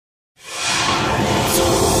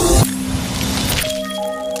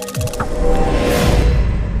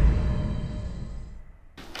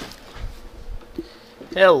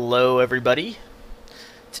Hello everybody.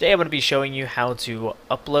 Today I'm going to be showing you how to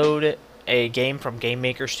upload a game from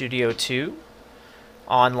GameMaker Studio 2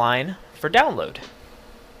 online for download.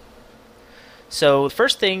 So the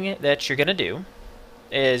first thing that you're going to do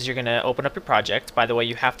is you're going to open up your project. By the way,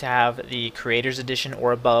 you have to have the Creators Edition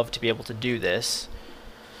or above to be able to do this.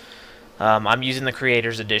 I'm using the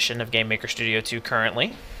Creators Edition of GameMaker Studio 2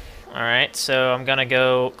 currently. Alright, so I'm going to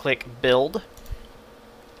go click Build.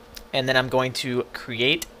 And then I'm going to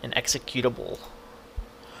create an executable.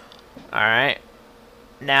 Alright.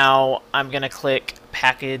 Now I'm going to click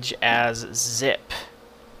package as zip.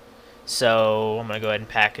 So I'm going to go ahead and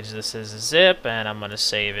package this as a zip, and I'm going to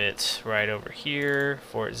save it right over here.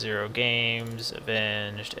 Fort Zero Games,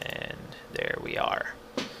 Avenged, and there we are.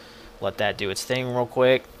 Let that do its thing real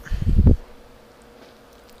quick.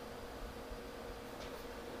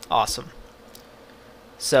 Awesome.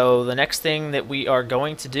 So the next thing that we are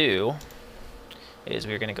going to do is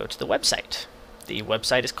we're going to go to the website. The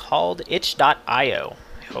website is called itch.io.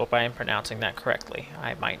 I hope I am pronouncing that correctly.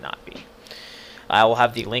 I might not be. I will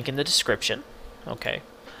have the link in the description. Okay.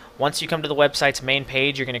 Once you come to the website's main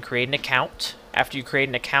page, you're going to create an account. After you create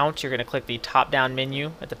an account, you're going to click the top-down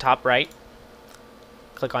menu at the top right.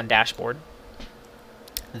 Click on Dashboard.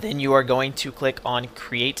 Then you are going to click on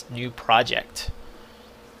Create New Project.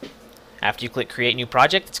 After you click Create New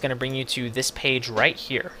Project, it's going to bring you to this page right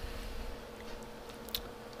here.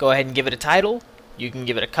 Go ahead and give it a title. You can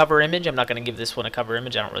give it a cover image. I'm not going to give this one a cover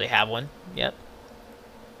image. I don't really have one yet.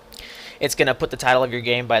 It's going to put the title of your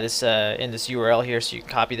game by this in this URL here, so you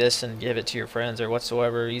can copy this and give it to your friends or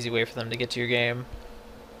whatsoever. Easy way for them to get to your game.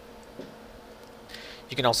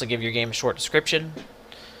 You can also give your game a short description.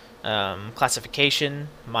 Classification.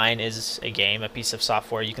 Mine is a game, a piece of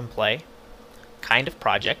software you can play. Kind of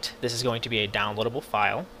project. This is going to be a downloadable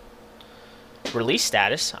file. Release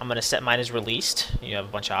status. I'm going to set mine as released. You have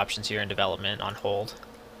a bunch of options here in development, on hold.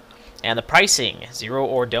 And the pricing, 0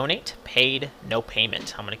 or donate, paid, no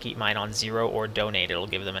payment. I'm going to keep mine on 0 or donate. It'll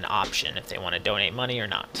give them an option if they want to donate money or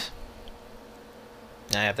not.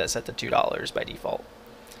 I have that set to $2 by default.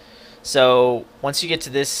 So once you get to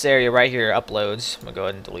this area right here, uploads, I'm going to go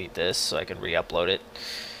ahead and delete this so I can re-upload it.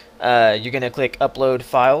 You're going to click upload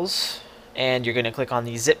files. And you're going to click on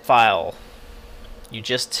the zip file. You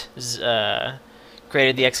just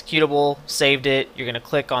created the executable, saved it. You're going to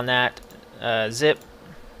click on that zip,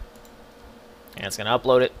 and it's going to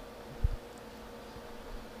upload it.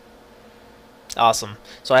 Awesome.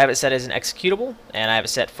 So I have it set as an executable, and I have it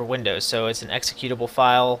set for Windows. So it's an executable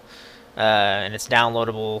file, and it's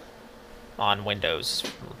downloadable on Windows.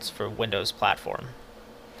 It's for Windows platform.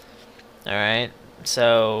 All right.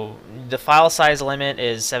 So the file size limit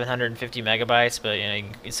is 750 megabytes, but you know,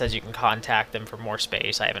 it says you can contact them for more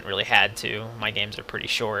space. I haven't really had to. My games are pretty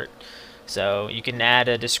short. So you can add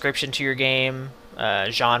a description to your game,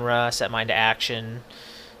 genre, set mine to action,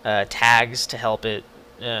 tags to help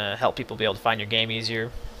people be able to find your game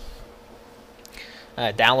easier.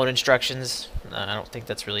 Download instructions. I don't think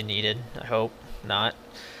that's really needed. I hope not.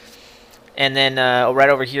 And then right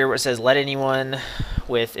over here where it says let anyone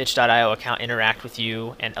with itch.io account interact with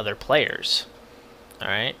you and other players.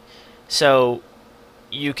 Alright, so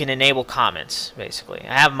you can enable comments basically.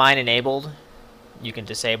 I have mine enabled. You can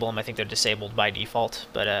disable them. I think they're disabled by default,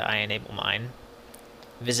 but I enable mine.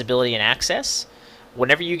 Visibility and access.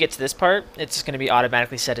 Whenever you get to this part, it's going to be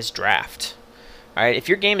automatically set as draft. Alright, if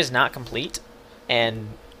your game is not complete and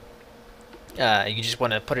you just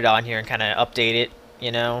want to put it on here and kind of update it,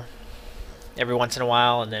 you know, every once in a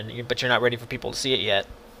while, and then but you're not ready for people to see it yet,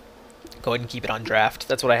 go ahead and keep it on draft.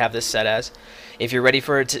 That's what I have this set as. If you're ready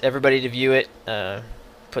for everybody to view it,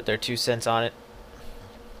 put their 2 cents on it,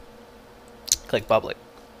 click public.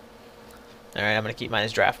 Alright, I'm going to keep mine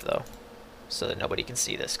as draft though, so that nobody can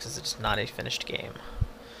see this because it's not a finished game.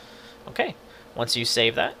 Okay, once you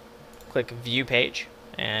save that, click view page,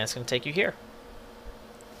 and it's going to take you here.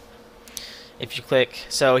 If you click,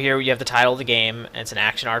 so here you have the title of the game. It's an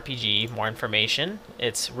action RPG. More information.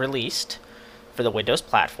 It's released for the Windows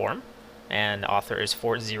platform, and author is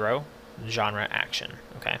Fort Zero, genre action.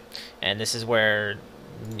 Okay, and this is where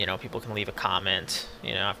people can leave a comment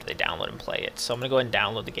after they download and play it. So I'm gonna go ahead and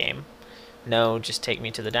download the game. No, just take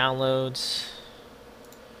me to the downloads.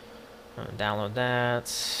 I'm gonna download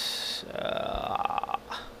that.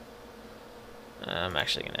 I'm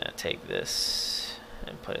actually gonna take this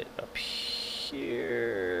and put it up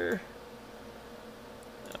here.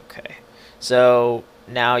 Okay, so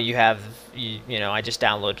now you have I just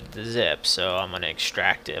downloaded the zip, so I'm going to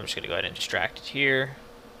extract it. I'm just going to go ahead and extract it here.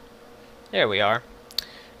 There we are.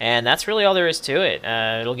 And that's really all there is to it.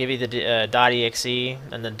 It'll give you the .exe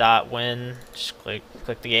and the .win. Just click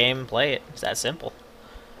the game, play it. It's that simple.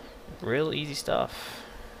 Real easy stuff.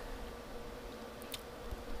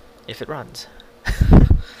 If it runs.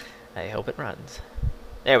 I hope it runs.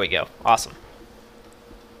 There we go. Awesome.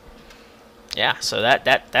 Yeah, so that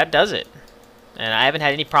does it. And I haven't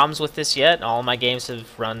had any problems with this yet. All my games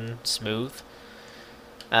have run smooth.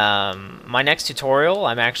 My next tutorial,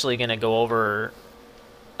 I'm actually going to go over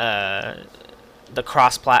the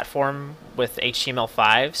cross-platform with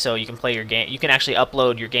HTML5, so you can play your game. You can actually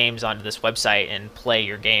upload your games onto this website and play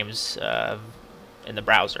your games in the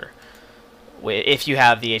browser if you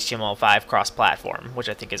have the HTML5 cross-platform, which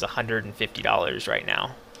I think is $150 right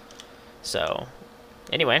now. So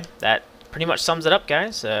anyway, that pretty much sums it up,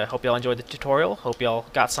 guys. Hope y'all enjoyed the tutorial. Hope y'all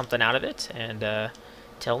got something out of it, and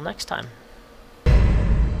till next time.